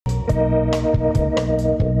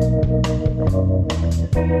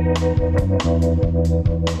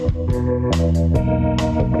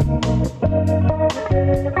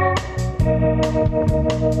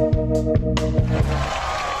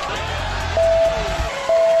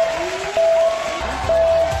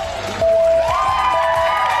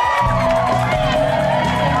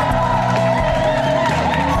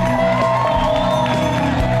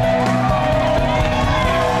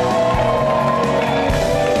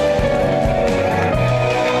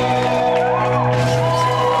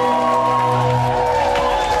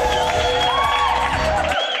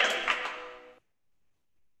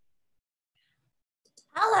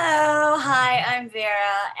Hello, hi, I'm Vera,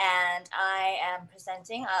 and I am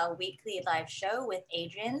presenting a weekly live show with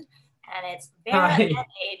Adrian, and it's Vera Hi. and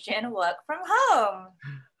Adrian work from home.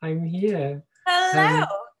 I'm here. Hello.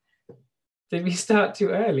 Did we start too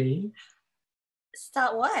early?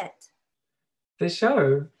 Start what? The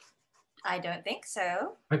show? I don't think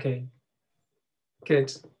so. Okay,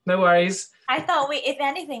 good. No worries. I thought if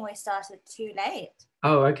anything, we started too late.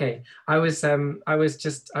 Oh, okay. I was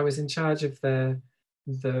in charge of the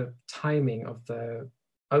timing of the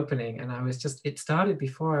opening, and it started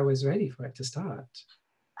before I was ready for it to start.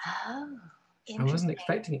 Oh, I wasn't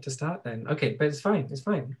expecting it to start then. Okay, but it's fine. It's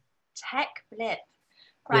fine. Tech blip.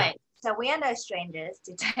 Right. Yeah. So we are no strangers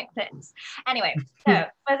to tech blips. Anyway, so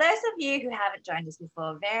for those of you who haven't joined us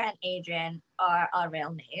before, Vera and Adrian are our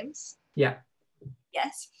real names. Yeah.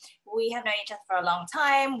 Yes, we have known each other for a long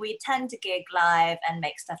time. We tend to gig live and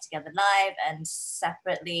make stuff together live and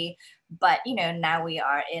separately, but now we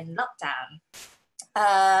are in lockdown.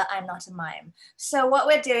 I'm not a mime. So what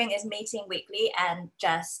we're doing is meeting weekly and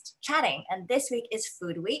just chatting. And this week is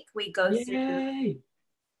Food Week. We go through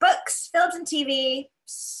books, films and TV,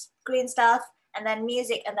 screen stuff, and then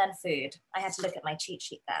music, and then food. I had to look at my cheat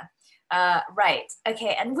sheet there. Right,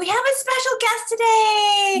 okay, and we have a special guest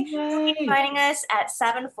today. He'll be joining us at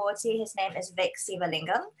 7:40. His name is Vic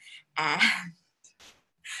Sivalingam. And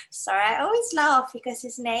sorry, I always laugh because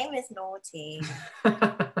his name is naughty.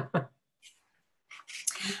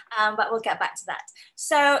 But we'll get back to that.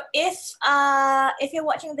 So if you're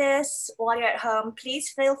watching this while you're at home,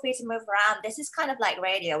 please feel free to move around. This is kind of like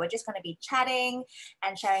radio. We're just going to be chatting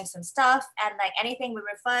and sharing some stuff, and like anything we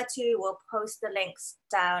refer to, we'll post the links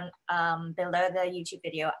down below the YouTube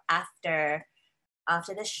video after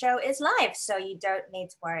this show is live, so you don't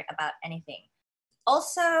need to worry about anything.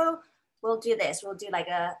 Also, we'll do this. We'll do like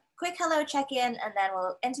a quick hello check-in, and then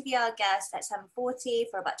we'll interview our guest at 7:40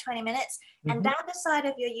 for about 20 minutes. Mm-hmm. And down the side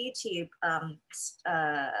of your YouTube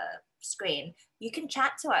screen, you can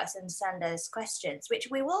chat to us and send us questions, which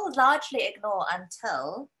we will largely ignore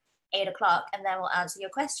until 8 o'clock, and then we'll answer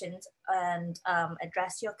your questions and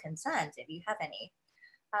address your concerns if you have any.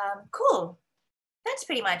 Cool. That's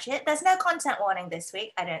pretty much it. There's no content warning this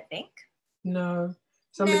week, I don't think. No.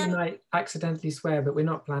 Somebody might accidentally swear, but we're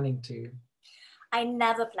not planning to. I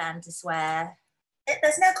never plan to swear.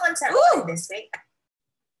 There's no content warning this week.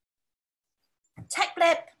 Tech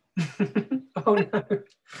blip. Oh no.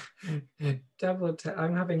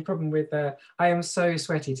 I'm having a problem with I am so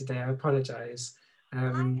sweaty today. I apologize.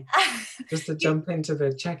 Just to jump into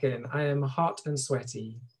the check-in, I am hot and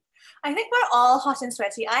sweaty. I think we're all hot and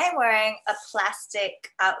sweaty. I am wearing a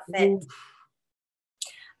plastic outfit. Ooh.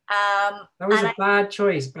 That was a bad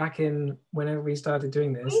choice back in whenever we started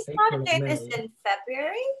doing this. We started doing this in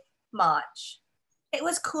February, March. It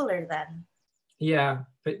was cooler then. Yeah,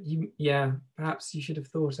 but perhaps you should have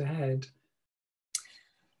thought ahead.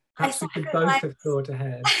 Perhaps we could both have thought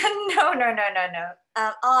ahead. No.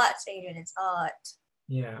 Art, Adrian, it's art.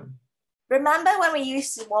 Yeah. Remember when we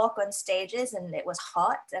used to walk on stages and it was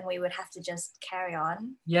hot and we would have to just carry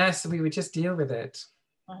on? Yes, we would just deal with it.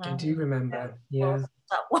 I do remember. Yeah.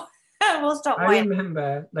 We'll stop. I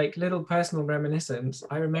remember, like, little personal reminiscence.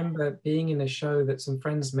 I remember being in a show that some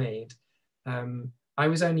friends made. I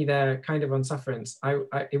was only there kind of on sufferance.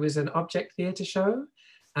 It was an object theatre show,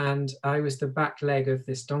 and I was the back leg of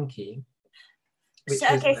this donkey. So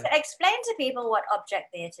explain to people what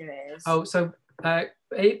object theatre is. Oh, so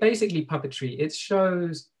basically puppetry.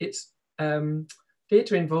 It's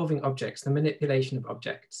theatre involving objects, the manipulation of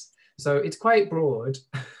objects. So it's quite broad.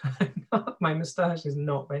 My moustache is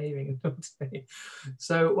not behaving at all today.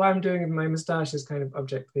 So what I'm doing with my moustache is kind of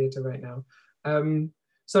object theatre right now.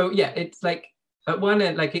 So yeah, it's like at one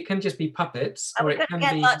end, like it can just be puppets, or it can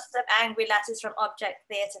get lots of angry letters from object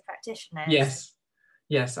theatre practitioners.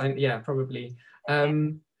 Yes, probably.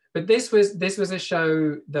 Okay. But this was a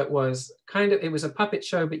show that was it was a puppet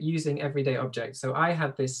show, but using everyday objects. So I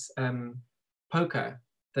had this poker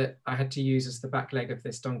that I had to use as the back leg of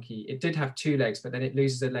this donkey. It did have 2 legs, but then it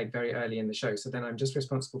loses a leg very early in the show. So then I'm just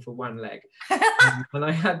responsible for 1 leg. And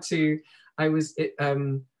I had to, I was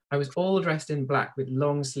all dressed in black with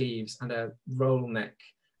long sleeves and a roll neck,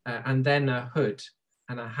 and then a hood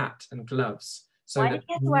and a hat and gloves. So Why that did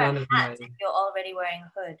you have to wear none a of hat my, if you're already wearing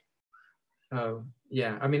a hood? oh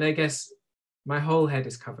yeah, I mean, I guess my whole head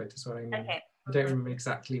is covered is what I mean. Okay. I don't remember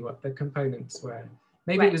exactly what the components were.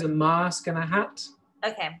 Maybe Right. it was a mask and a hat.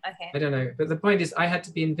 Okay, okay. I don't know, but the point is I had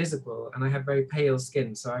to be invisible and I have very pale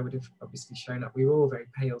skin, so I would have obviously shown up. We were all very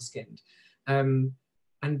pale skinned.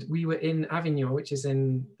 And we were in Avignon, which is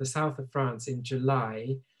in the south of France, in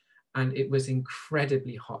July, and it was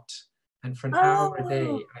incredibly hot. And for an hour a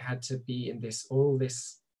day, I had to be in these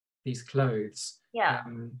clothes, Yeah.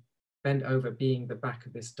 bent over, being the back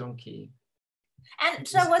of this donkey. And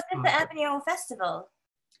so was it the Avignon Festival?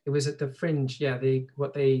 It was at the Fringe, yeah,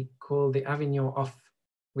 what they call the Avignon Off,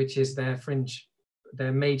 which is their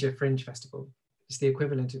major Fringe festival. It's the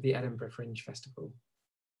equivalent of the Edinburgh Fringe Festival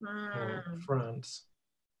for France.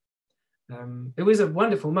 It was a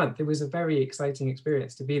wonderful month. It was a very exciting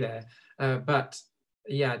experience to be there. But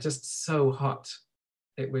yeah, just so hot.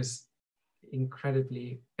 It was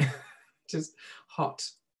incredibly just hot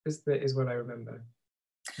is what I remember.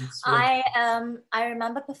 I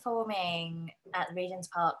remember performing at the Regent's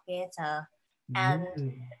Park Theatre,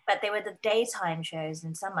 but they were the daytime shows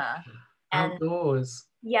in summer. And outdoors.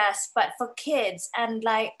 Yes, but for kids, and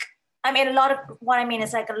like, I mean, a lot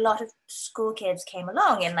of school kids came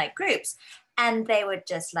along in like groups, and they would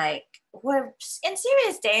just like were in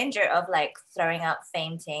serious danger of like throwing up,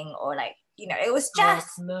 fainting, or like, you know, it was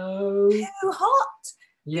just too hot.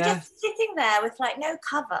 Yes. You're just sitting there with like no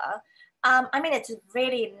cover. I mean, it's a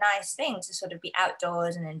really nice thing to sort of be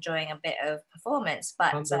outdoors and enjoying a bit of performance,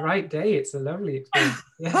 but on the right day, it's a lovely experience.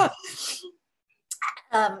 Yeah.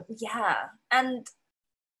 Yeah, and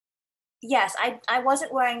yes, I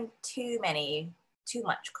wasn't wearing too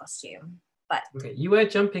much costume, but okay, you were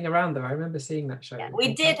jumping around though. I remember seeing that show. Yeah,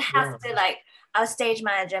 we did have to, like, our stage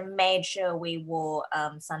manager made sure we wore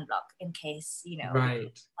sunblock in case, you know,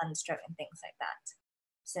 sunstroke and things like that.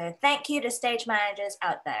 So thank you to stage managers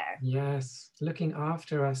out there. Yes, looking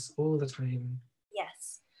after us all the time.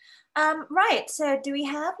 Yes. Right, so do we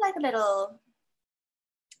have like a little,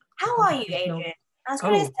 how are you, Adrian? I was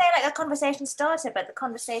going to say like a conversation starter, but the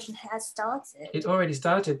conversation has started. It already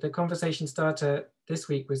started. The conversation starter this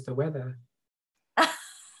week was the weather. I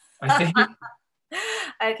think.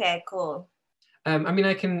 Okay, cool. I mean,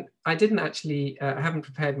 I didn't actually, I haven't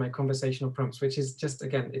prepared my conversational prompts, which is just,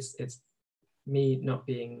 again, it's me not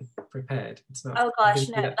being prepared. It's not. Oh gosh,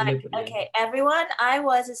 no, like, okay, everyone, I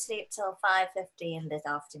was asleep till 5:50 this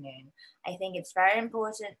afternoon. I think it's very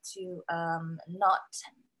important to not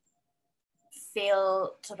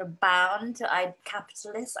feel sort of bound to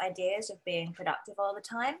capitalist ideas of being productive all the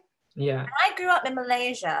time. Yeah. And I grew up in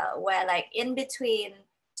Malaysia, where like in between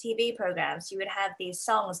TV programs, you would have these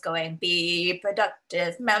songs going, "Be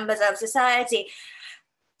productive, members of society."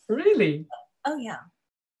 Really? Oh yeah.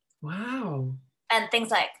 Wow. And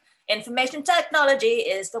things like information technology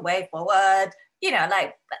is the way forward, you know,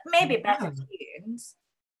 like maybe better tunes,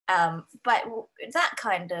 but that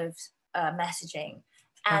kind of messaging.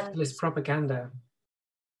 Capitalist propaganda.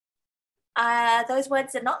 Those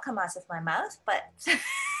words did not come out of my mouth, but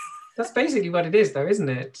that's basically what it is, though, isn't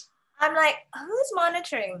it? I'm like, who's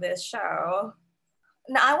monitoring this show?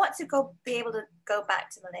 No, I want to be able to go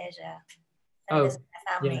back to Malaysia and visit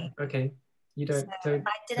my family. Yeah, okay. You don't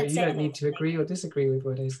need to agree or disagree with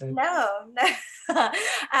what I said. No.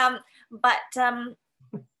 But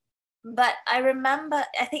I remember,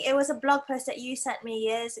 I think it was a blog post that you sent me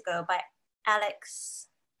years ago by Alex,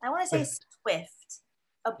 I want to say Swift,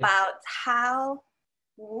 about how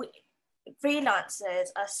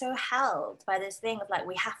freelancers are so held by this thing of like,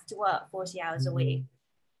 we have to work 40 hours a week.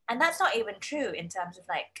 And that's not even true in terms of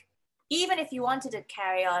like, even if you wanted to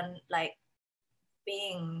carry on like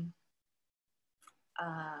being,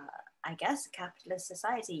 I guess, a capitalist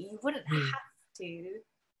society, you wouldn't have to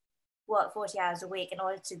work 40 hours a week in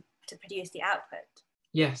order to produce the output.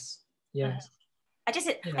 Yes. I guess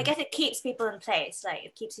it keeps people in place, like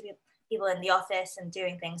it keeps people in the office and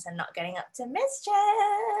doing things and not getting up to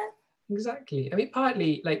mischief. Exactly. I mean,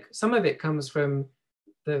 partly, like, some of it comes from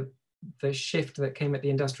the shift that came at the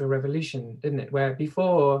Industrial Revolution, didn't it? Where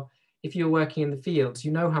before, if you're working in the fields,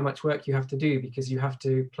 you know how much work you have to do because you have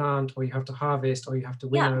to plant or you have to harvest or you have to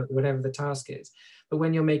winnow, whatever the task is. But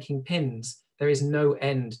when you're making pins, there is no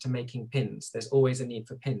end to making pins. There's always a need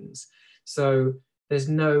for pins. So there's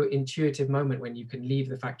no intuitive moment when you can leave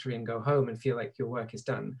the factory and go home and feel like your work is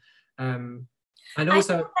done. And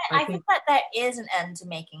also, I think that there is an end to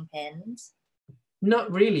making pins.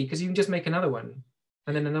 Not really, because you can just make another one,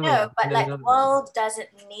 and then another one. No, but like the world doesn't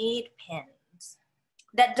need pins.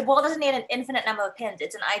 That the world doesn't need an infinite number of pins.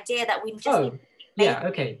 It's an idea that we just need to yeah,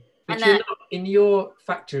 okay. But you're not, in your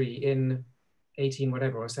factory in 18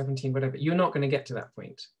 whatever or 17 whatever, you're not going to get to that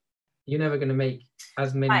point. You're never going to make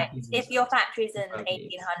as many. Right. If your factory's in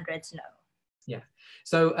 1800s, no. Yeah.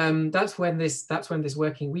 So that's when this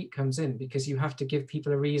working week comes in, because you have to give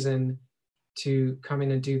people a reason to come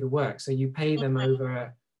in and do the work. So you pay them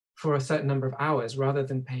over for a certain number of hours rather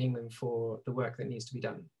than paying them for the work that needs to be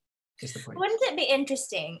done. Is the point. Wouldn't it be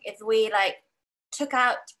interesting if we like took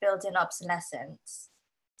out built-in obsolescence?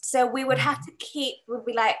 So we would have to we'd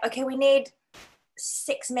be like, okay, we need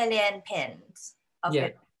 6 million pins of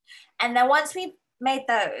it. And then once we made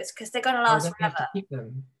those, because they're going to last forever, keep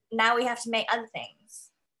them. Now we have to make other things.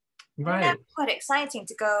 Right. And that's quite exciting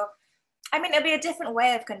to go. I mean, it'll be a different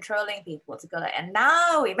way of controlling people to go like, and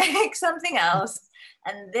now we make something else,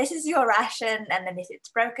 and this is your ration, and then if it's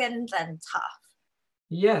broken, then tough.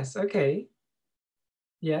 Yes. Okay.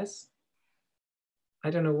 Yes. I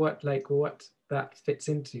don't know what that fits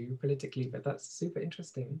into politically, but that's super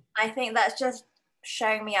interesting. I think that's just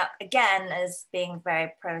showing me up again as being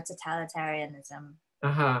very pro-totalitarianism.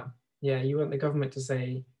 Yeah, you want the government to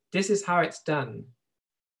say, this is how it's done.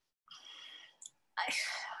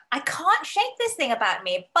 I can't shake this thing about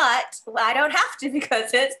me, but I don't have to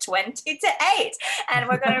because it's 20 to 8. And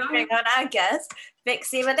we're going to bring on our guest, Vic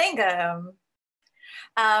Sivalingam.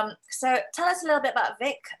 So tell us a little bit about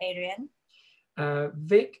Vic, Adrian.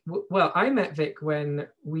 Vic, well, I met Vic when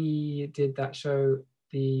we did that show,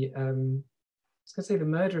 I was going to say The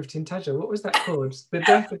Murder of Tintagel. What was that called? The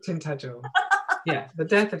Death of Tintagel. Yeah, The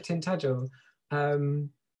Death of Tintagel.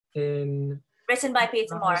 Written by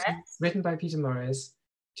Peter Morris. Written by Peter Morris.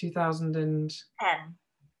 2010.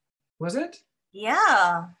 Was it?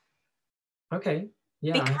 Yeah. Okay.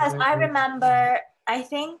 Yeah. Because I remember, I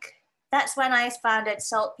think that's when I founded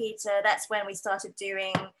Saltpeter. That's when we started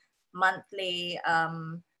doing monthly,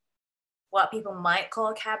 what people might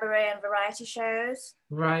call cabaret and variety shows.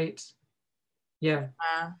 Right. Yeah.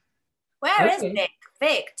 Where is Vic?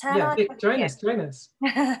 Vic, turn on. Vic, join us.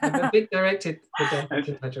 Vic directed The Death of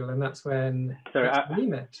Tintagel, and that's when we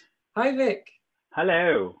met. Hi, Vic.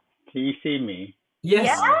 Hello. Can you see me?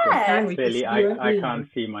 Yes. Clearly, I can't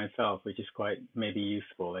see myself, which is quite maybe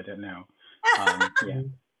useful. I don't know. Yeah.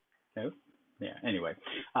 No? Yeah. Anyway.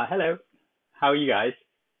 Hello. How are you guys?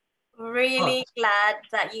 Really glad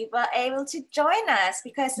that you were able to join us,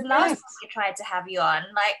 because the last time we tried to have you on,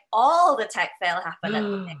 like all the tech fail happened at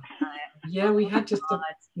the same time. Yeah, we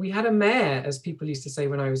had a mare, as people used to say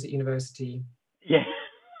when I was at university. Yeah,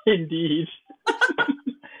 indeed.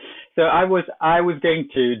 So I was going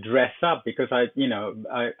to dress up because I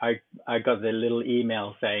got the little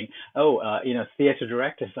email saying, theatre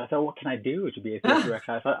director. So I thought, what can I do to be a theatre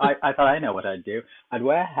director? I thought I know what I'd do. I'd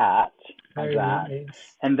wear a hat like that.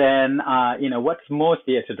 Nice. And then, what's more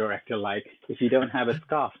theatre director like if you don't have a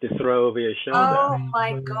scarf to throw over your shoulder? Oh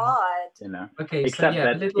my God. Okay. Except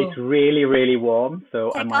that it's really, really warm.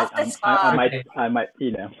 So I might.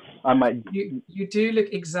 You do look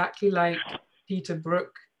exactly like Peter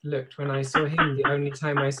Brook looked when I saw him, the only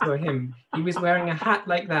time I saw him. He was wearing a hat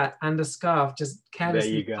like that and a scarf just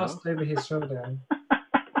carelessly tossed over his shoulder.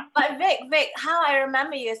 But Vic, how I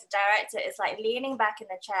remember you as a director is like leaning back in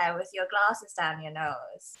the chair with your glasses down your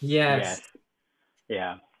nose. Yes.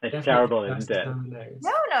 Yeah. It's definitely terrible, isn't it?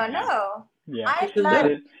 No. Yeah.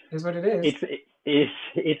 It's what it is.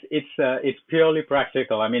 It's purely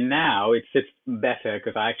practical. I mean, now it's better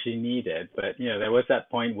because I actually need it. But there was that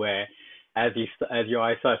point where, as your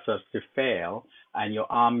eyesight starts to fail and your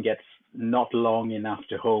arm gets not long enough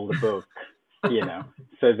to hold the book,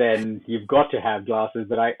 so then you've got to have glasses,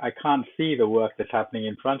 but I can't see the work that's happening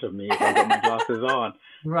in front of me if I got my glasses on.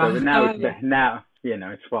 Right. So now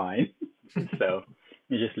it's fine. So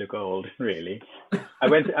you just look old, really. I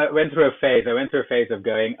went through a phase of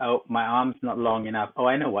going, oh, my arm's not long enough. Oh,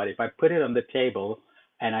 I know what, if I put it on the table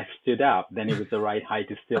and I stood up, then it was the right height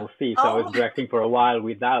to still see. So I was directing for a while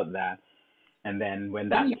without that. And then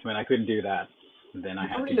when I couldn't do that, then I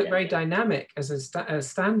had to look very dynamic as a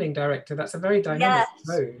standing director. That's a very dynamic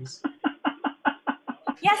pose.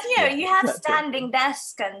 Yes, you have standing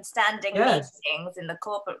desk and standing meetings in the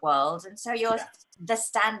corporate world, and so you're the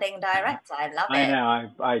standing director. I love it.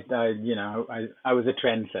 I was a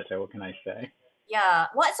trendsetter. What can I say? Yeah.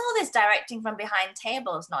 What's all this directing from behind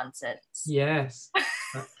tables nonsense? Yes,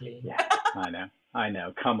 exactly. Yeah, I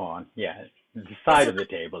know. Come on. Yeah, the side of the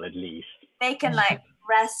table at least. they can like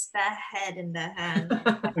rest their head in their hands.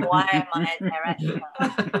 Like, why am I a director?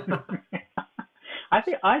 I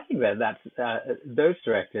think that's those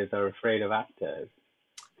directors are afraid of actors.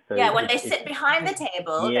 So yeah, when they sit behind the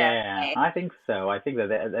table, yeah, I think so. I think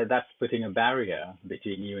that that's putting a barrier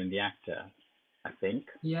between you and the actor, I think.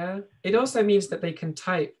 Yeah, it also means that they can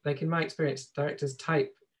type, like in my experience, directors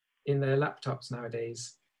type in their laptops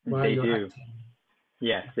nowadays while They you're do. acting.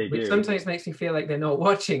 Yes, they Which do. sometimes makes me feel like they're not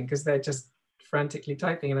watching because they're just frantically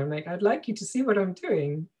typing. And I'm like, I'd like you to see what I'm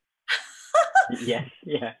doing. Yes,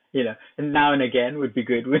 yeah, and now and again would be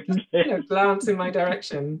good, wouldn't it? Glance in my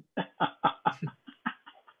direction.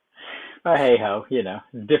 But hey ho,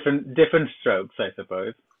 different strokes, I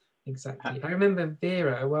suppose. Exactly. I remember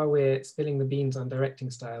Vera, while we're spilling the beans on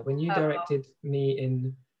directing style, when you directed me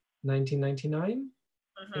in 1999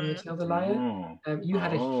 in Matilda Liar, you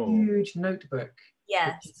had a huge notebook.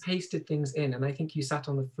 Yes. You pasted things in, and I think you sat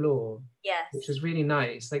on the floor. Yes. Which was really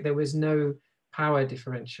nice. Like there was no power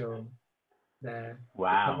differential there.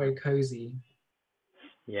 Wow. It felt very cozy.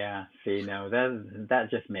 Yeah. See, no,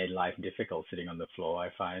 that just made life difficult sitting on the floor,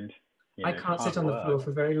 I find. I can't sit on the floor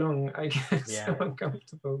for very long. I get so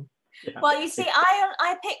uncomfortable. Yeah. Well, you see,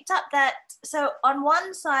 I picked up that, so on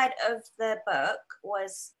one side of the book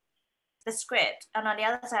was the script, and on the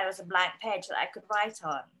other side was a blank page that I could write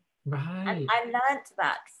on. Right. And I learned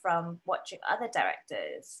that from watching other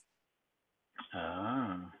directors.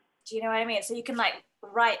 Ah. Do you know what I mean? So you can like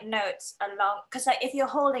write notes along, because like if you're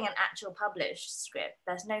holding an actual published script,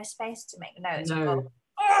 there's no space to make notes. No.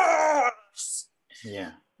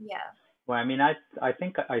 Yeah. Yeah. Well, I mean, I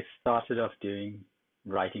think I started off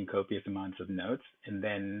writing copious amounts of notes, and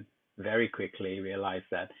then very quickly realized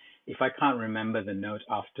that if I can't remember the note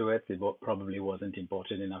afterwards, it probably wasn't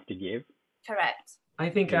important enough to give. Correct. I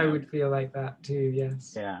think I would feel like that too,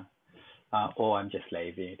 yes. Yeah. Or I'm just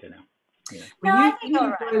lazy, I don't know. Yeah. No, I think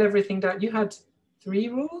you boil everything down. You had 3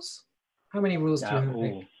 rules? How many rules do you have?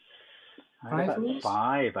 Like, 5 rules?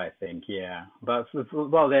 5, I think, yeah. But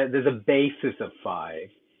well, there's a basis of 5.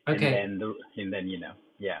 Okay. And then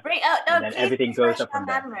yeah. And then everything goes up and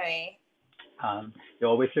down. Memory. You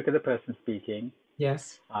always look at the person speaking.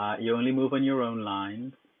 Yes. You only move on your own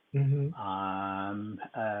lines. Mm-hmm.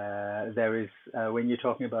 There is when you're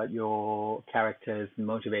talking about your characters'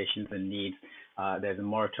 motivations and needs, there's a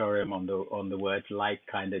moratorium on the words like,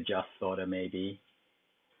 kind of, just, sort of, maybe.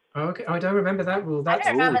 Okay. Oh, I don't remember that rule. I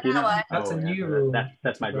don't remember that one. That's a new rule.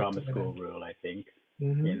 That's my drama school rule, I think.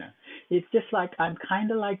 Mm-hmm. It's just like, I'm kind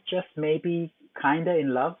of like just maybe kind of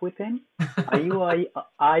in love with him. Are you?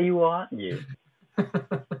 Aren't you?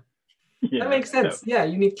 That makes sense. So, yeah,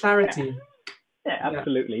 you need clarity. Yeah,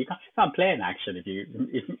 absolutely. You can't play an action if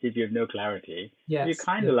you have no clarity. Yes. If you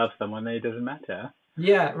kind of love someone, then it doesn't matter.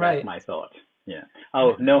 Yeah, right. That's my thought. Yeah.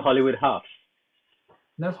 Oh, no Hollywood huffs.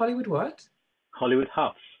 No Hollywood what? Hollywood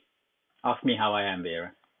huffs. Ask me how I am,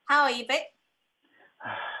 Vera. How are you, babe?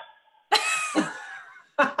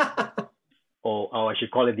 Or I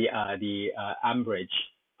should call it the Ambridge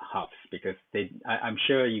huffs, because I'm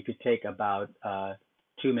sure you could take about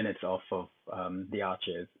 2 minutes off of the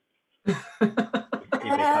Archers if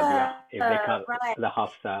they cut the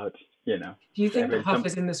huffs out. Do you think the huff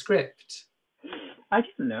is in the script? I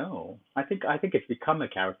don't know. I think it's become a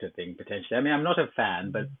character thing potentially. I mean, I'm not a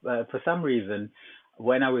fan, but for some reason,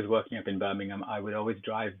 when I was working up in Birmingham, I would always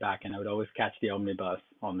drive back, and I would always catch the omnibus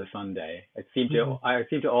on the Sunday. I seem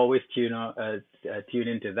to always tune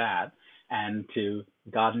into that, and to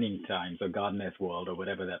Gardening Times or Gardener's World or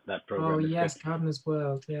whatever that program is. Oh yes, Gardener's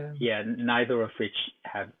World, yeah. Yeah, neither of which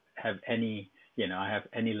have any I have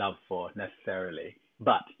any love for necessarily.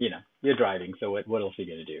 But you're driving, so what else are you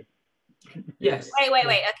going to do? Yes. Wait.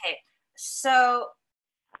 Okay. So,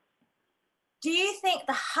 do you think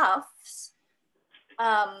the huffs,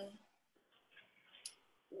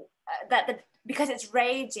 because it's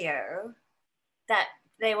radio, that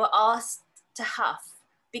they were asked to huff?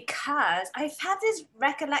 Because I've had this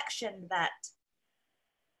recollection that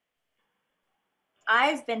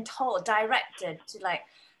I've been directed to like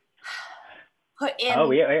put in.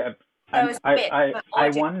 Oh yeah, those bits.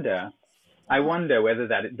 I wonder whether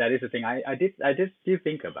that is a thing. I do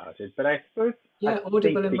think about it, but I suppose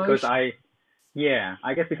audible emotion.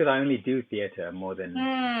 I guess because I only do theatre more than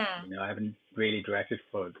I haven't really directed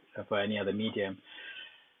for any other medium.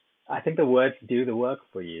 I think the words do the work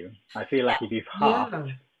for you. I feel like if you've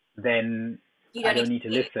huffed, then I don't need to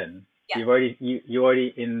listen. Yeah. You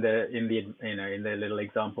already in the little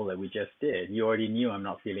example that we just did, you already knew I'm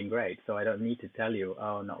not feeling great, so I don't need to tell you,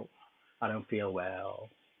 oh no, I don't feel well.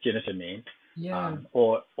 Do you know what I mean? Yeah.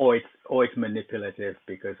 Or it's manipulative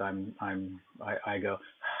because I go,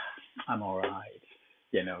 Mm-hmm. all right.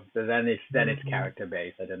 So then it's character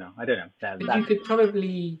based. I don't know. But you could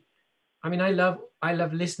probably, I mean, I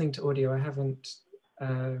love listening to audio. I haven't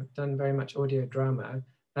done very much audio drama,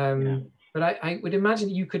 but I would imagine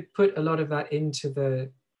you could put a lot of that into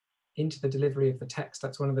the delivery of the text.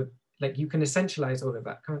 That's one of the, like, you can essentialize all of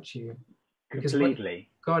that, can't you? Because completely.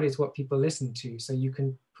 God is what people listen to, so you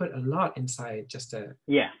can put a lot inside just a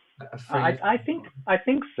phrase. I think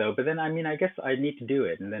so, but then I guess I need to do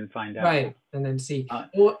it and then find out. Right, and then see.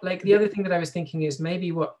 Or like the other thing that I was thinking is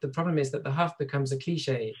maybe what the problem is that the huff becomes a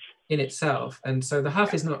cliche in itself, and so the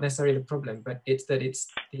huff is not necessarily the problem, but it's that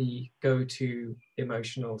it's the go-to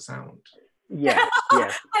emotional sound. Yes.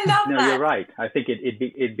 I love that. No, you're right. I think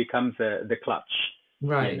it becomes the clutch.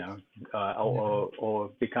 Right. Or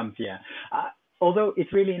becomes although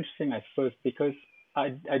it's really interesting, I suppose, because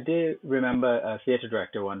I did remember a theatre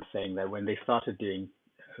director once saying that when they started doing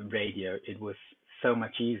radio, it was so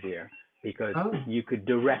much easier because you could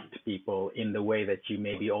direct people in the way that you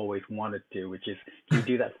maybe always wanted to, which is, can you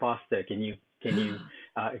do that faster? Can you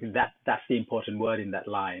that's the important word in that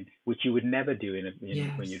line, which you would never do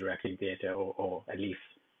when you're directing theatre, or at least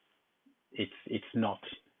it's not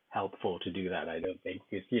helpful to do that, I don't think,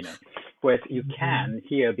 because whereas you can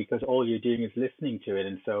here because all you're doing is listening to it,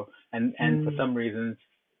 and so and for some reasons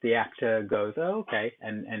the actor goes, oh, okay,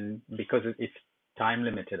 and because it's time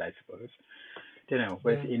limited, I suppose,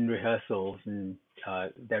 whereas in rehearsals and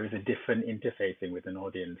there is a different interfacing with an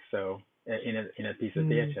audience, so in a piece of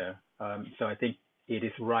theatre, so I think it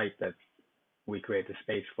is right that we create the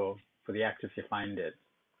space for the actors to find it.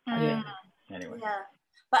 Anyway. Yeah.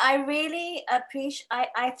 But I really appreciate,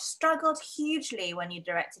 I've struggled hugely when you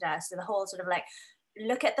directed us to the whole sort of like,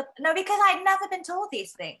 because I'd never been told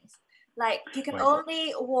these things. Like, you can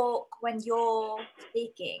only walk when you're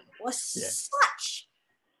speaking was such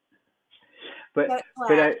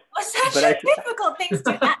difficult things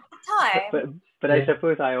to at the time. But I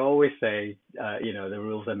suppose I always say, the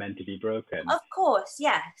rules are meant to be broken. Of course,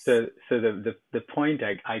 yes. So the point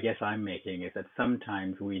I guess I'm making is that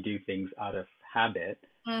sometimes we do things out of habit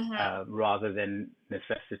rather than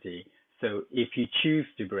necessity. So if you choose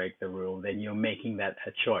to break the rule, then you're making that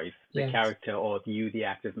a choice. The character, or you, the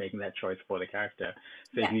actor, is making that choice for the character.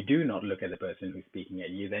 So if you do not look at the person who's speaking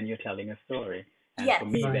at you, then you're telling a story. And for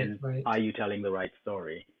me, are you telling the right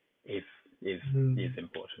story is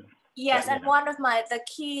important. Yes, but, and one of the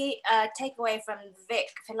key takeaway from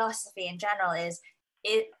Vic philosophy in general is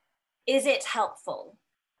it helpful?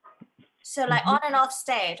 So like on and off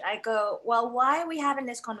stage, I go, well, why are we having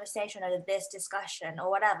this conversation or this discussion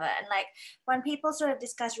or whatever? And like when people sort of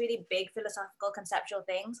discuss really big philosophical conceptual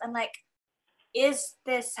things, I'm like, is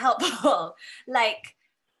this helpful? Like,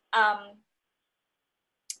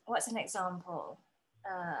 what's an example?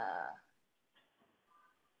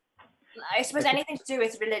 I suppose anything to do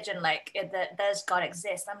with religion, like does God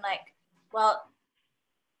exist? I'm like, well,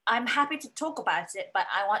 I'm happy to talk about it, but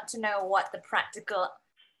I want to know what practical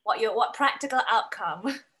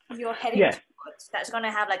outcome you're heading towards that's going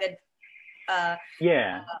to have like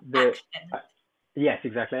action. Yes,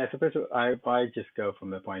 exactly. I suppose I just go from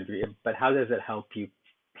the point of view, but how does it help you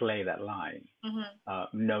play that line,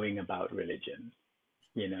 knowing about religion?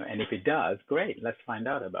 And if it does, great, let's find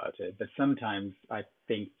out about it. But sometimes I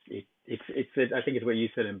think I think it's what you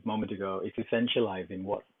said a moment ago. It's essentializing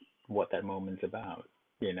what that moment's about,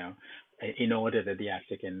 in order that the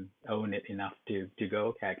actor can own it enough to go,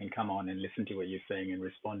 okay, I can come on and listen to what you're saying and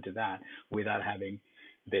respond to that without having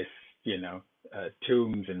this,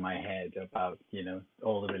 tombs in my head about,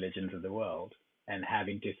 all the religions of the world, and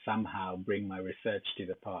having to somehow bring my research to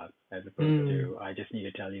the part, as opposed to, I just need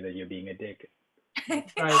to tell you that you're being a dick. Right.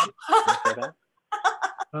 Can I say that?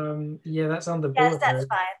 That's on the board. Yes,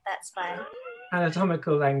 that's fine.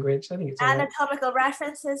 Anatomical language, I think it's anatomical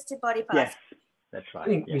references to body parts. Yes, that's right. I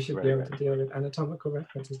think we should be able to deal with anatomical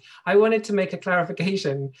references. I wanted to make a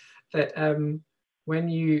clarification that when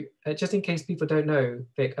you, just in case people don't know,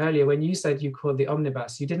 Vic, earlier when you said you called the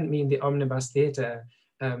Omnibus, you didn't mean the Omnibus Theatre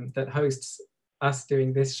that hosts us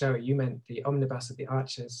doing this show. You meant the Omnibus of the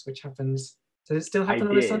Archers, which happens, does it still happen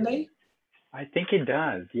on a Sunday? I think it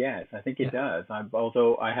does. Yes, I think it does.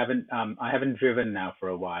 Although I haven't driven now for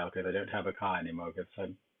a while because I don't have a car anymore, because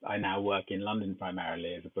I now work in London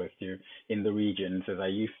primarily as opposed to in the regions as I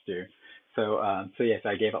used to. So yes,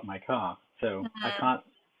 I gave up my car. So I can't.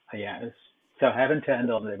 So I haven't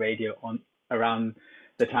turned on the radio around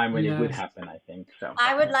the time when it would happen, I think. So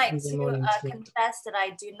I would like to confess that I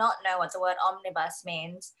do not know what the word omnibus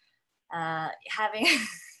means.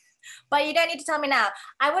 But you don't need to tell me now.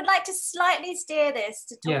 I would like to slightly steer this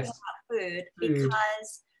to talking about food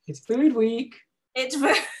because it's food week. It's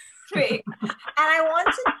food. Exactly. And I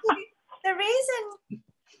wanted to, the reason,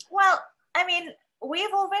 well, I mean,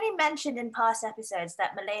 we've already mentioned in past episodes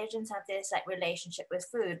that Malaysians have this like relationship with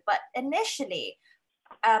food, but initially,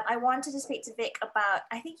 I wanted to speak to Vic about,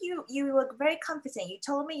 I think you were very comforting. You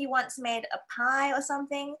told me you once made a pie or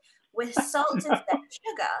something with salt instead of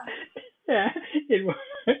sugar. Yeah, it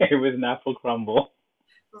was an apple crumble.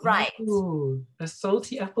 Right. Ooh, a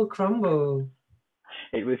salty apple crumble.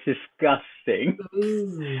 It was disgusting.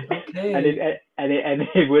 Ooh, okay. and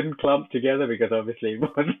it wouldn't clump together because obviously it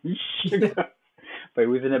wasn't sugar. But it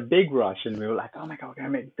was in a big rush, and we were like, "Oh my god, gotta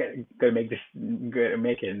make this, gotta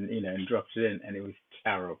make it," and dropped it in, and it was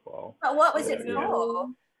terrible. But what was it Yeah.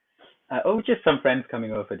 for? Just some friends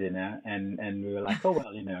coming over for dinner, and we were like, "Oh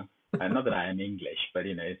well, not that I am English, but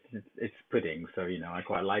it's pudding, so I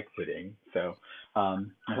quite like pudding." So I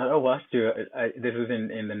thought, oh well, let's do it. This was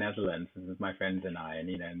in the Netherlands. This was my friends and I, and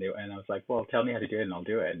and I was like, well, tell me how to do it, and I'll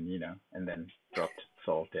do it, and then dropped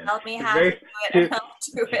salt in. Tell me how to do it, and I'll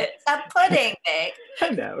do it. A pudding, Vic. I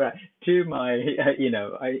know, right? To my,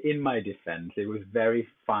 in my defense, it was very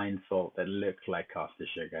fine salt that looked like caster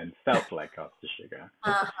sugar and felt like caster sugar.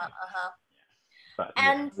 But,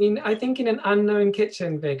 and I mean, I think in an unknown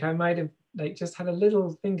kitchen, Vic, I might have like just had a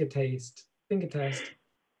little finger test.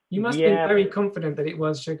 You must be very confident that it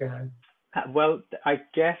was sugar. Well, I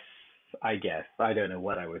guess. I don't know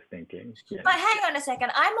what I was thinking. Yeah. But hang on a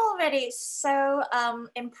second. I'm already so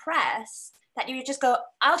impressed that you just go,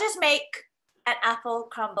 I'll just make an apple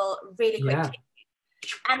crumble really quickly.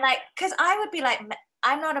 And like, because I would be like,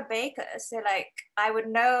 I'm not a baker. So like, I would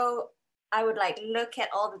like look at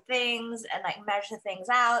all the things and like measure things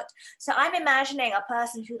out. So I'm imagining a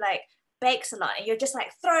person who like bakes a lot and you're just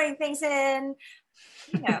like throwing things in,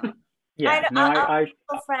 Yeah, I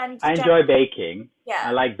I enjoy baking. Yeah.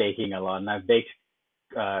 I like baking a lot, and I've baked.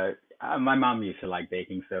 My mom used to like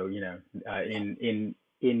baking, so in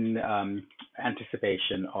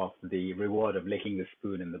anticipation of the reward of licking the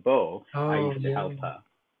spoon in the bowl, I used to help her.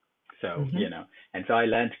 So and so I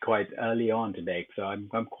learned quite early on to bake. So I'm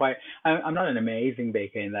not an amazing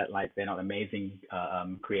baker in that like they're not amazing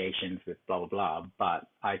creations with blah blah blah, but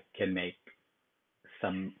I can make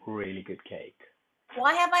some really good cake.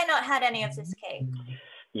 Why have I not had any of this cake?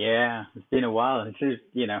 Yeah, it's been a while. It's just,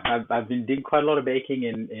 I've been doing quite a lot of baking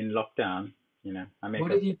in lockdown. I make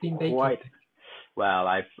what have you been baking? Well,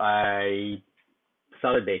 I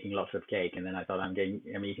started baking lots of cake, and then I thought I'm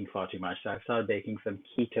eating far too much, so I started baking some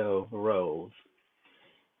keto rolls.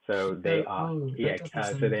 So they are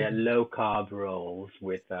so they are low carb rolls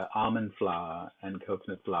with almond flour and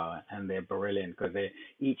coconut flour, and they're brilliant because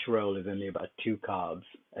each roll is only about 2 carbs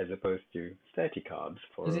as opposed to 30 carbs.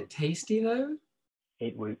 Is it tasty though?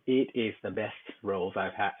 It is the best rolls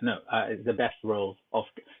I've had. No, the best rolls of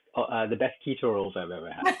the best keto rolls I've ever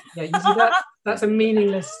had. Yeah, you see that's a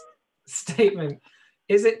meaningless statement.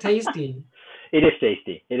 Is it tasty? It is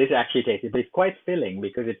tasty. It is actually tasty, but it's quite filling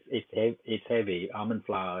because it's heavy. Almond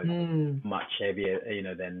flour is much heavier,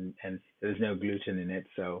 and there's no gluten in it,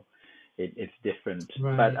 so it's different.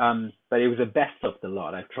 Right. But it was the best of the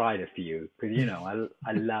lot. I've tried a few because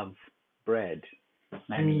I love bread.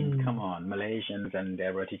 I mean, come on, Malaysians and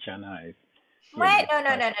their roti canai. Wait, no,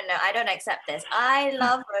 I don't accept this. I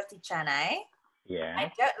love roti canai. Yeah. I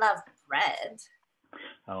don't love bread.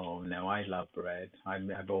 Oh no, I love bread.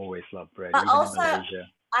 I've always loved bread. But even also, in Malaysia.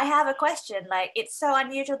 I have a question. Like, it's so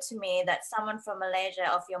unusual to me that someone from Malaysia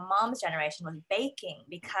of your mom's generation was baking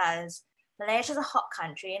because Malaysia's a hot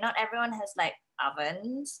country. Not everyone has like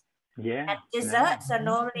ovens. Yeah. And desserts are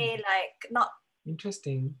normally like not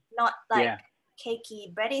interesting. Not like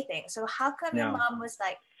cakey, bready things. So how come your mom was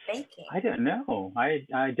like baking? I don't know.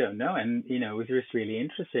 I don't know. And it was just really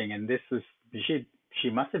interesting. And this was she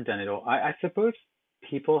must have done it all. I suppose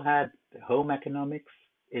people had home economics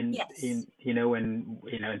and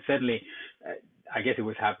certainly I guess it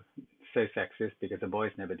was so sexist because the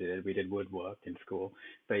boys never did it. We did woodwork in school,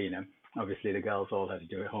 but obviously the girls all had to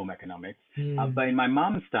do home economics. But in my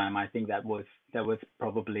mom's time, I think that was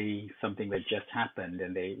probably something that just happened,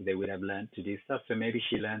 and they would have learned to do stuff. So maybe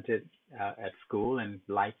she learned it at school and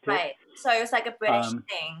liked it. Right. So it was like a British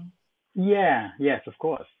thing. Yeah. Yes, of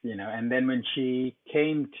course. And then when she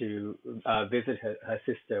came to visit her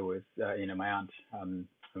sister with my aunt.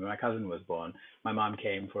 When my cousin was born, my mom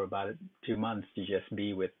came for about 2 months to just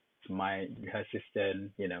be with her sister and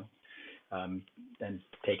and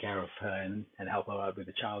take care of her and help her out with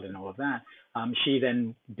the child and all of that. She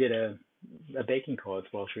then did a baking course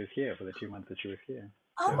while she was here for the 2 months that she was here.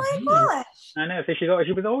 Oh my gosh! I know. So she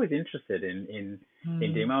was always interested in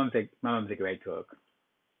doing. My mom's a great cook.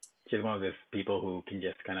 she's one of those people who can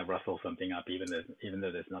just kind of rustle something up even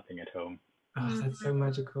though there's nothing at home. Oh, that's so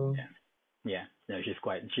magical. Yeah. No, she is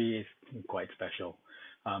quite special.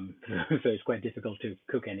 So it's quite difficult to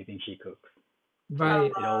cook anything she cooks.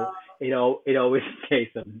 Right. It always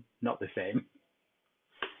tastes not the same.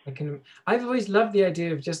 I've always loved the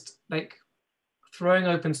idea of just like throwing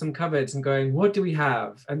open some cupboards and going, what do we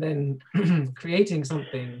have? And then creating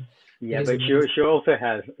something. Yeah, but she also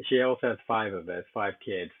has 5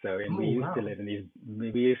 kids. So we used to live in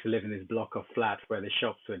this block of flats where the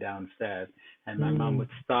shops were downstairs, and my mum would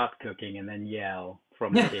start cooking and then yell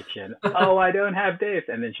from the kitchen, "Oh, I don't have this,"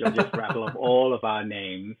 and then she'll just rattle off all of our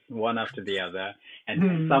names one after the other,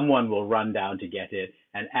 and someone will run down to get it,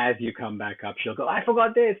 and as you come back up, she'll go, "I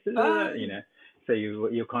forgot this," you know. So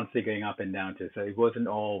you're constantly going up and down so it wasn't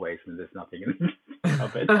always when there's nothing in the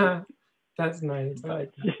cupboard. That's nice. I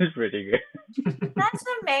like that. It's pretty good. That's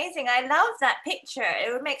amazing. I love that picture. It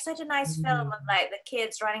would make such a nice film of like the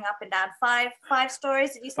kids running up and down. Five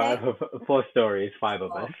stories, did you say? 4 stories, 5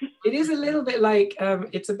 of us. It is a little bit like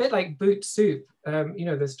it's a bit like Boot Soup. You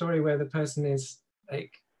know, the story where the person is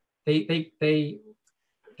like they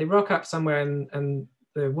rock up somewhere and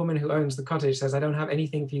the woman who owns the cottage says, "I don't have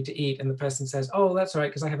anything for you to eat," and the person says, "Oh, that's all right,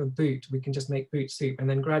 because I have a boot. We can just make boot soup." And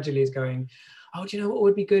then gradually is going, "Oh, do you know what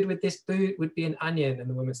would be good with this boot? Would be an onion." And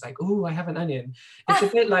the woman's like, "Oh, I have an onion." It's a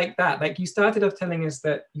bit like that. Like you started off telling us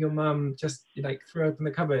that your mum just like threw open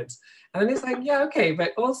the cupboards, and then it's like, yeah, okay,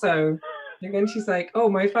 but also, and then she's like, "Oh,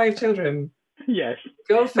 my 5 children. Yes.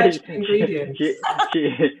 Go fetch the ingredients."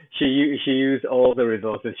 She used all the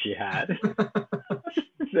resources she had.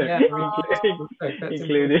 So, Yeah,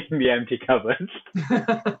 including the empty cupboards.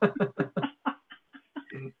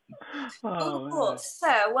 Cool.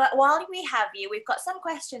 So while we have you, we've got some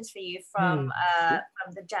questions for you from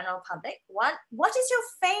the general public. What is your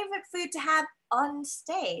favorite food to have on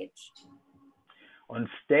stage? On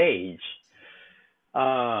stage?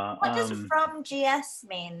 What does from GS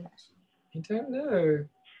mean? I don't know.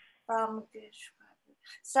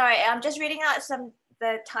 Sorry, I'm just reading out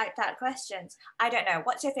the typed out questions. I don't know.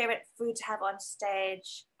 What's your favorite food to have on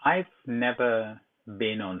stage? I've never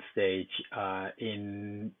been on stage as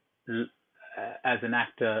an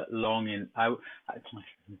actor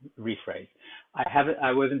rephrase.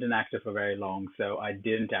 I wasn't an actor for very long, so I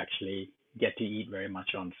didn't actually get to eat very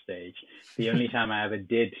much on stage. The only time I ever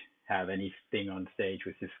did have anything on stage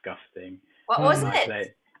was disgusting. What was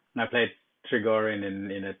it? I played Trigorin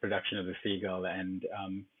in a production of The Seagull, and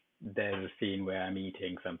there's a scene where I'm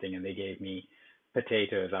eating something and they gave me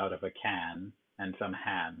potatoes out of a can and some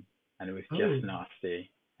ham, and it was just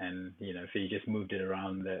nasty. And so you just moved it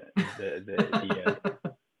around the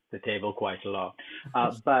table quite a lot.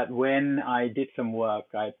 But when I did some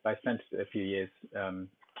work, I spent a few years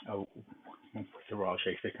the Royal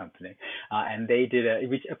Shakespeare Company, and they did a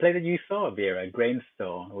play that you saw, Vera, Grain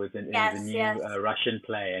Store. It was a new Russian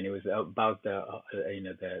play, and it was about the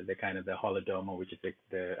kind of the Holodomor, which is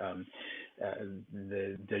the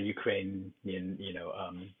Ukrainian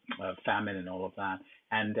famine and all of that.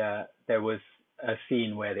 And there was a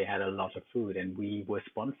scene where they had a lot of food, and we were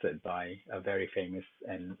sponsored by a very famous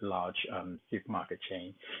and large supermarket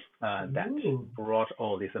chain that brought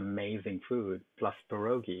all this amazing food plus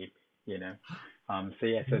pierogi.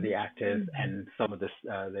 So the actors and some of the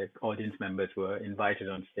audience members were invited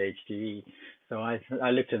on stage to eat. So I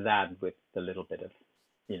looked at that with a little bit of,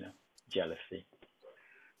 jealousy.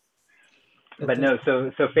 But no,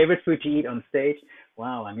 so favorite food to eat on stage?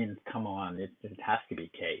 Wow, I mean, come on, it has to be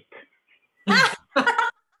cake.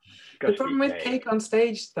 The problem with cake on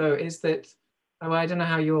stage, though, is that, I don't know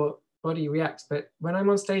how your body reacts, but when I'm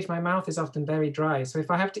on stage, my mouth is often very dry. So if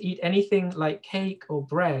I have to eat anything like cake or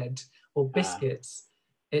bread or biscuits,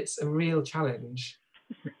 it's a real challenge.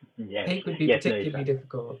 Yes. Cake would be particularly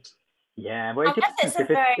difficult. Yeah, well, if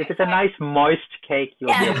it's a nice moist cake,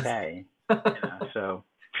 you'll be okay. So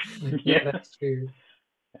yeah, that's true.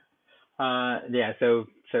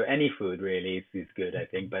 So any food really is good, I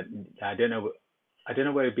think. But I don't know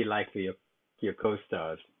what it'd be like for your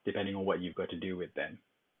co-stars, depending on what you've got to do with them.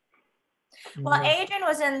 Well, Adrian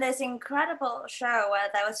was in this incredible show where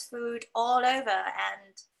there was food all over,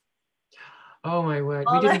 and oh my word,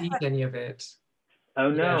 we didn't eat any of it. Oh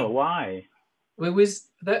no, why? It was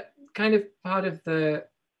that kind of part of the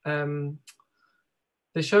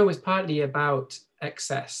show was partly about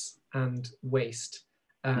excess and waste,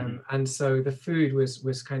 and so the food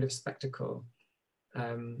was kind of spectacle,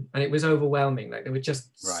 and it was overwhelming. Like there was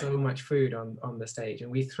just so much food on the stage, and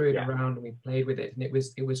we threw it around and we played with it, and it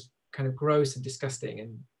was kind of gross and disgusting,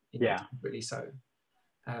 and really so.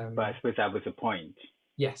 But I suppose that was the point.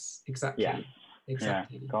 Yes, exactly.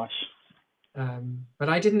 exactly. Yeah, gosh. But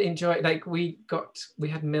I didn't enjoy, like we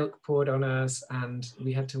had milk poured on us and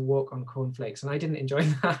we had to walk on cornflakes, and I didn't enjoy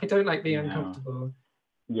that. I don't like being uncomfortable.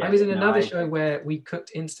 Yeah, I was in another show where we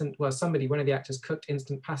cooked one of the actors cooked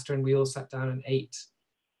instant pasta, and we all sat down and ate,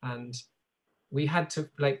 and we had to,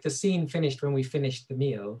 like, the scene finished when we finished the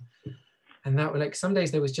meal, and that were like, some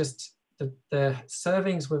days there was just the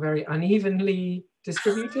servings were very unevenly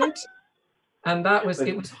distributed. And it was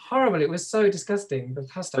horrible. It was so disgusting. The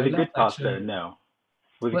pasta. Was it good pasta? Show. No.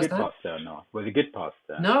 Was it good pasta or not? Was it good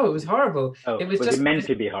pasta? No, it was horrible. Oh, it was it meant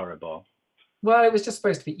to be horrible? Well, it was just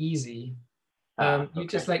supposed to be easy.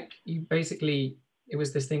 Okay. You basically, it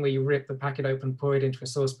was this thing where you rip the packet open, pour it into a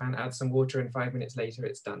saucepan, add some water, and 5 minutes later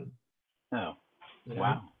it's done. Oh, you know?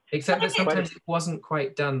 Wow. Except that sometimes it wasn't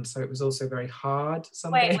quite done, so it was also very hard.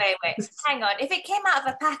 Wait. Hang on. If it came out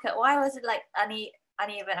of a packet, why was it like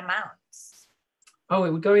uneven amounts? Oh,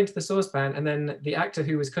 it would go into the saucepan, and then the actor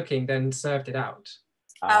who was cooking then served it out.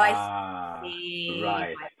 I see.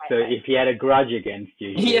 Right. So if he had a grudge against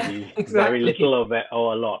you, he would use exactly. very little of it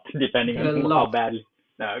or a lot, depending on how badly.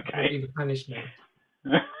 Okay. The punishment.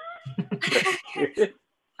 What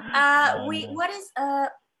is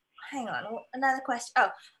hang on, another question.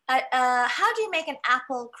 How do you make an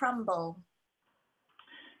apple crumble?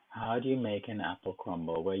 How do you make an apple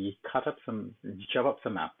crumble? Well, you chop up some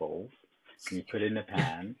apples, and you put it in a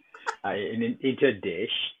pan, into a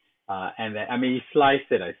dish, and then, you slice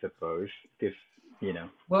it, I suppose, because,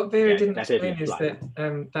 What Vera didn't explain is that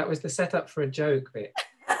that was the setup for a joke bit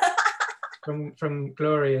from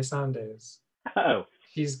Gloria Sanders. Oh.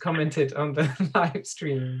 She's commented on the live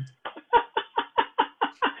stream.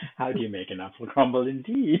 How do you make an apple crumble,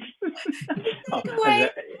 indeed?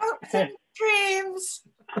 Hopes and dreams.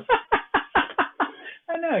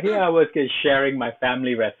 I know. Here I was sharing my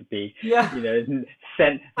family recipe. Yeah.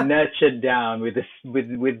 Nurtured down with the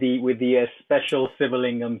special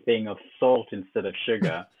Sivalingam thing of salt instead of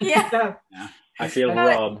sugar. Yeah. I feel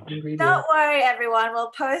robbed. Don't worry, everyone.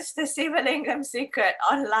 We'll post the Sivalingam secret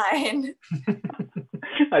online.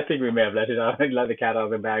 I think we may have let the cat out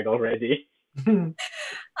of the bag already.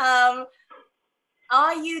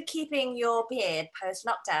 Are you keeping your beard post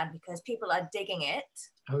lockdown because people are digging it?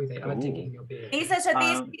 Oh, they are digging your beard. These are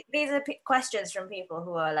questions from people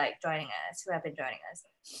who are joining us, who have been joining us.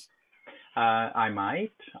 I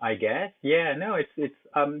might, I guess. Yeah, no, it's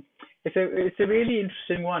a really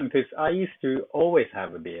interesting one, because I used to always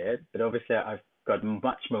have a beard, but obviously I've got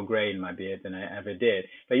much more gray in my beard than I ever did.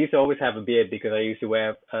 But I used to always have a beard because I used to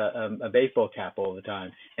wear a baseball cap all the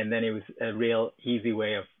time, and then it was a real easy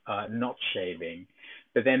way of not shaving.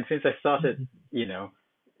 But then since I started,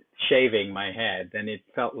 shaving my head, then it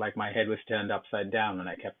felt like my head was turned upside down when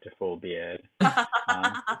I kept a full beard.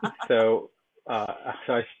 So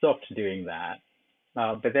I stopped doing that.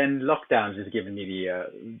 But then lockdowns has given me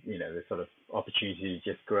the sort of opportunity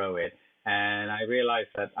to just grow it. And I realized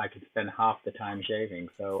that I could spend half the time shaving,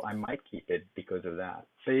 so I might keep it because of that.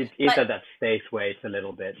 So it's at that stage where it's a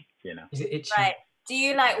little bit, Is it itchy? Right. Do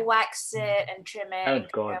you wax it and trim it? Oh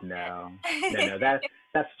God, no. No,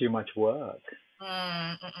 that's too much work.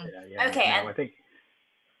 Okay. No, I think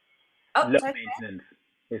low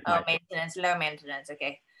maintenance is low maintenance.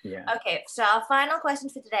 Okay. Yeah. Okay, so our final question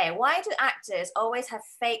for today. Why do actors always have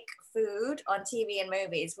fake food on TV and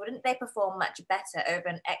movies? Wouldn't they perform much better over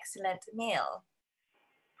an excellent meal?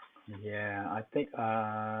 Yeah, I think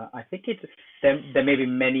there may be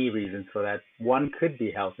many reasons for that. One could be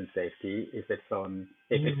health and safety. If it's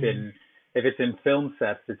in film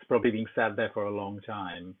sets, it's probably being sat there for a long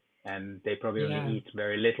time, and they probably only eat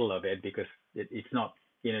very little of it because it's not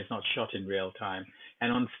shot in real time.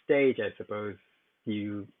 And on stage, I suppose,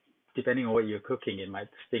 depending on what you're cooking, it might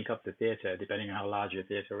stink up the theater, depending on how large your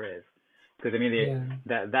theater is. Because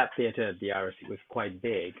that theater at the RSC was quite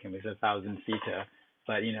big. It was 1,000-seater,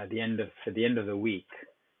 but at the end of the week,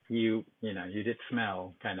 you did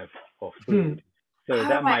smell kind of food. So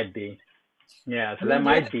that might be, So that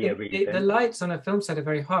might be a reason. The lights on a film set are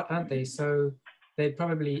very hot, aren't they? So they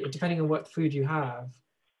probably, depending on what food you have,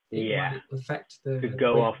 it might affect could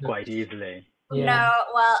go off quite easily. Yeah. No,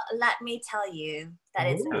 well, let me tell you that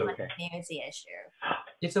it's a continuity issue.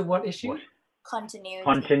 It's a what issue?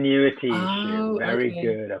 Continuity issue. Very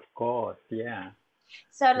good, of course. Yeah.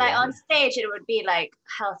 So on stage, it would be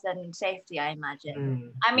health and safety, I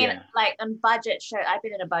imagine. I mean, on budget show, I've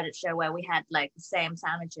been in a budget show where we had the same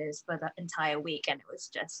sandwiches for the entire week, and it was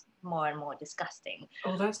just more and more disgusting.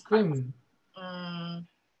 Oh, that's grim.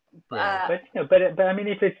 But I mean,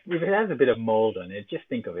 if it has a bit of mold on it, just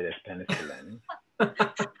think of it as penicillin.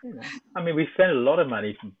 I mean, we spent a lot of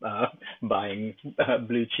money buying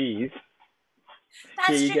blue cheese.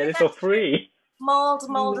 That's you true. get it for free. Mold is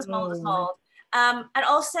mold is No. mold. And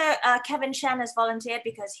also Kevin Shen has volunteered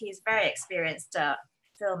because he's very experienced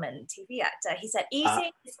film and TV actor. He said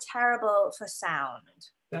eating is terrible for sound.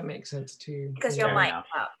 That makes sense too. Because Yeah. your Fair mic enough.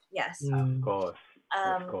 up, yes. Of course.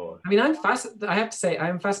 Of course. I mean, I have to say,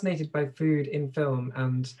 I'm fascinated by food in film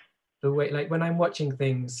and the way, like when I'm watching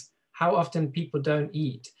things, how often people don't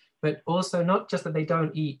eat, but also not just that they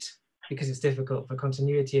don't eat because it's difficult for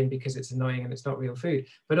continuity and because it's annoying and it's not real food,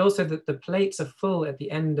 but also that the plates are full at the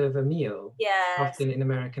end of a meal. Yes. Often in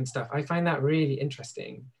American stuff. I find that really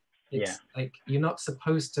interesting. It's like you're not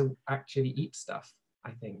supposed to actually eat stuff,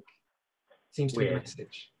 I think. Seems to be the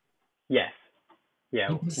message. Yes. Yeah.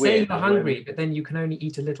 You can say you're hungry, but then you can only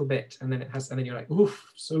eat a little bit, and then you're like,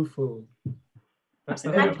 oof, so full. That's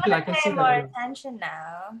the I'm whole. gonna Like I pay see more that. attention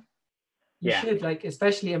now. You should, like,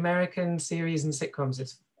 especially American series and sitcoms.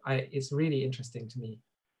 It's really interesting to me,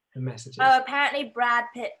 the messages. Oh, apparently Brad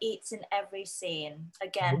Pitt eats in every scene.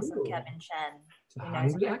 Again, from Ooh. Kevin Shen. It's a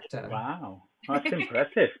hungry actor. Wow, that's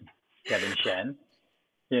impressive, Kevin Shen.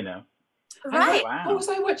 You know. Right. What was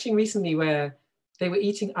I watching recently where they were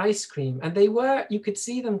eating ice cream and you could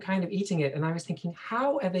see them kind of eating it, and I was thinking,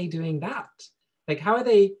 how are they doing that? Like, how are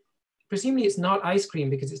they? Presumably, it's not ice cream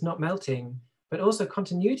because it's not melting, but also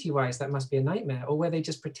continuity-wise, that must be a nightmare. Or were they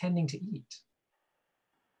just pretending to eat?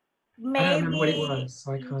 Maybe. I don't remember what it was,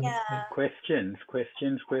 so I can't. Yeah. Questions.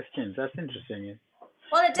 That's interesting.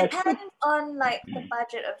 Well, it depends on like the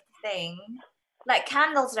budget of the thing. Like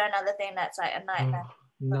candles are another thing that's like a nightmare. Oh,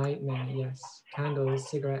 nightmare, yes. Candles,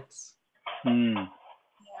 cigarettes.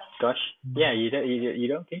 Gosh, yeah. You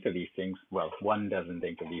don't think of these things. Well, one doesn't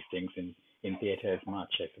think of these things in theatre as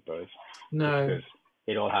much, I suppose. No. Because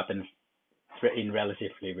it all happens in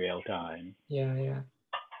relatively real time. Yeah.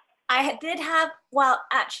 I did have, well,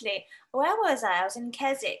 actually, where was I? I was in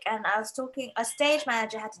Keswick and I was talking, a stage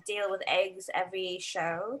manager had to deal with eggs every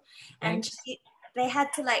show, and they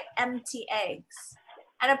had to like empty eggs.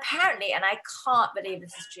 And apparently, and I can't believe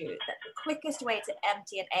this is true, that the quickest way to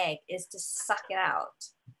empty an egg is to suck it out.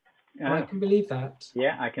 Oh, I can believe that.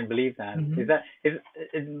 Yeah, I can believe that. Mm-hmm.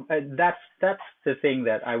 That's the thing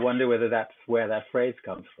that I wonder whether that's where that phrase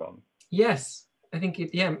comes from. Yes. I think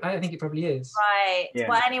it probably is. Right. Yeah.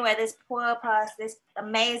 Well, anyway, this poor person, this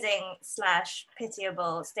amazing /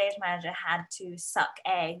 pitiable stage manager had to suck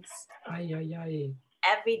eggs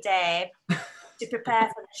every day to prepare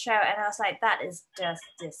for the show. And I was like, that is just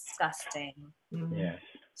disgusting. Yes.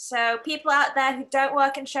 So people out there who don't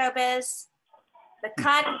work in showbiz, the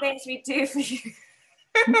kind of things we do for you.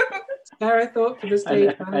 Sarah thought for the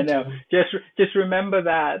stage manager. I know. Just remember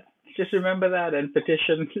that. Just remember that and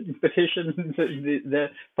petition the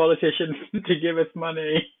politicians to give us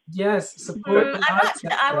money. Yes, support.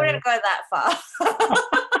 I wouldn't go that far.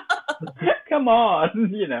 Come on,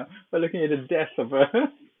 we're looking at the death of a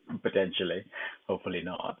potentially, hopefully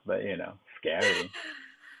not, but scary.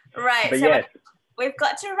 Right. But so yes, we've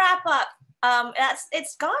got to wrap up.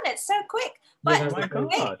 It's gone. It's so quick. But oh my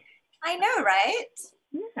God. I know, right?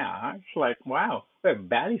 Yeah, it's like wow, we've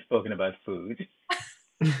barely spoken about food.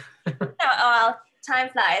 No, well, time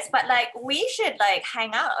flies, but like we should like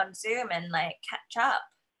hang out on Zoom and like catch up.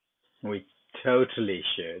 We totally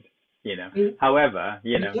should, However,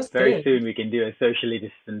 very soon we can do a socially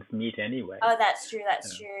distanced meet anyway. Oh, that's true.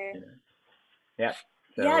 That's true. Yeah.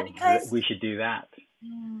 So yeah, because we should do that.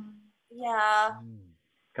 Yeah.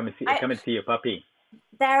 Come and see your puppy.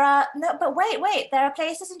 There are but wait. There are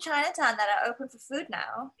places in Chinatown that are open for food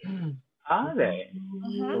now. Are they?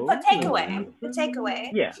 Mm-hmm. For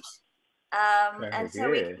takeaway. Yeah. And so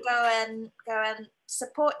we can go and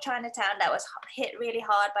support Chinatown that was hit really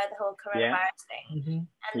hard by the whole coronavirus thing,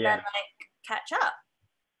 and then like catch up.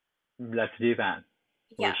 Let's do that.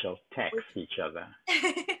 Yeah. We shall text each other.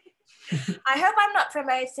 I hope I'm not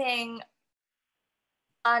promoting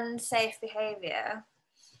unsafe behavior.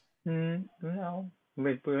 No,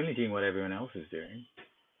 we're only doing what everyone else is doing,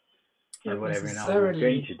 and what everyone else is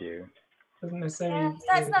going to do. That's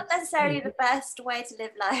not necessarily the best way to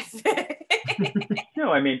live life.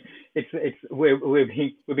 No, I mean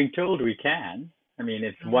we're being told we can. I mean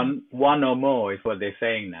it's one or more is what they're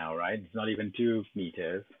saying now, right? It's not even 2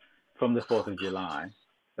 meters from the 4th of July,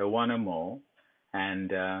 so 1 or more,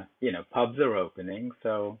 and pubs are opening,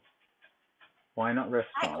 so why not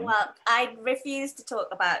restaurants? I refuse to talk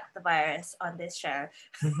about the virus on this show.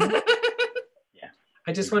 Yeah,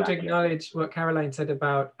 I just want to acknowledge what Caroline said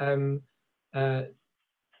about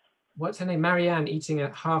what's her name? Marianne eating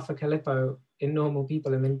half a calippo in normal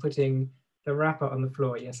people and then putting the wrapper on the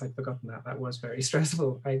floor. Yes, I'd forgotten that. That was very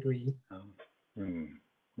stressful. I agree.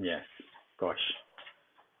 Yes. Gosh.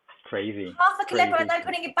 crazy. half a Calippo Crazy. and then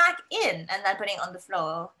putting it back in and then putting it on the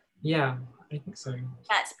floor. Yeah, I think so.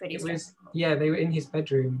 That's pretty It stressful. was, yeah, they were in his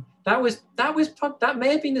bedroom. That may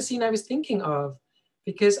have been the scene I was thinking of,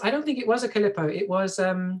 because I don't think it was a Calippo. It was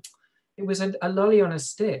a lolly on a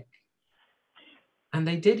stick. And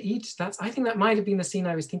they did eat, I think that might have been the scene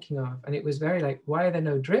I was thinking of. And it was very like, why are there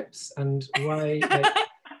no drips? And why, like,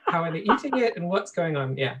 how are they eating it? And what's going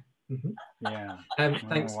on? Yeah. Mm-hmm. Yeah.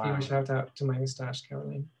 Thanks for your shout out to my moustache,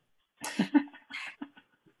 Caroline.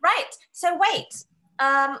 Right, so wait.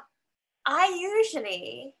 I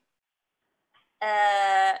usually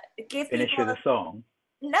give Finish people... with a song.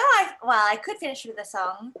 No, I could finish with a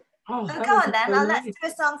song. Oh, Go on then, so let's nice. do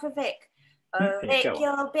a song for Vic. Oh, Yeah, Vic, go on.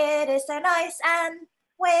 your beard is so nice and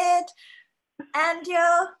weird, and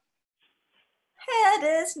your head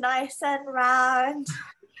is nice and round.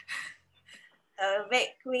 Oh, Vic,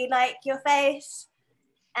 we like your face,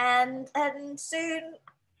 and soon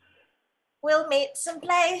we'll meet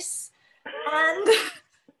someplace, and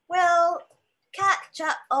we'll catch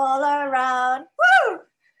up all around. Woo!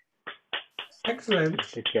 Excellent.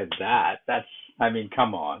 Look at that. I mean,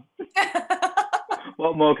 come on.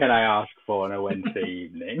 What more can I ask for on a Wednesday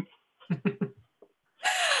evening?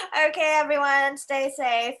 Okay, everyone, stay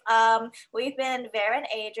safe. We've been Vera and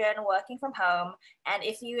Adrian working from home, and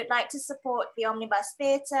if you would like to support the Omnibus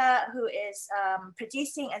Theatre, who is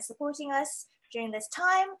producing and supporting us during this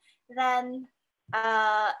time, then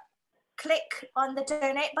click on the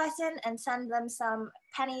donate button and send them some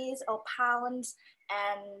pennies or pounds,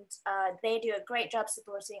 and they do a great job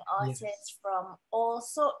supporting artists from all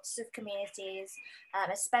sorts of communities,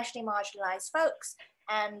 especially marginalized folks,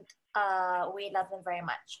 and we love them very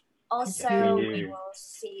much. Also, we will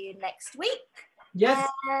see you next week. Yes.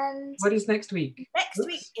 And what is next week? Next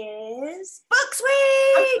week is Books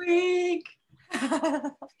Week! Books Week!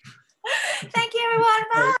 Thank you, everyone.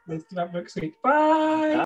 Bye! Let's do that Books Week. Bye!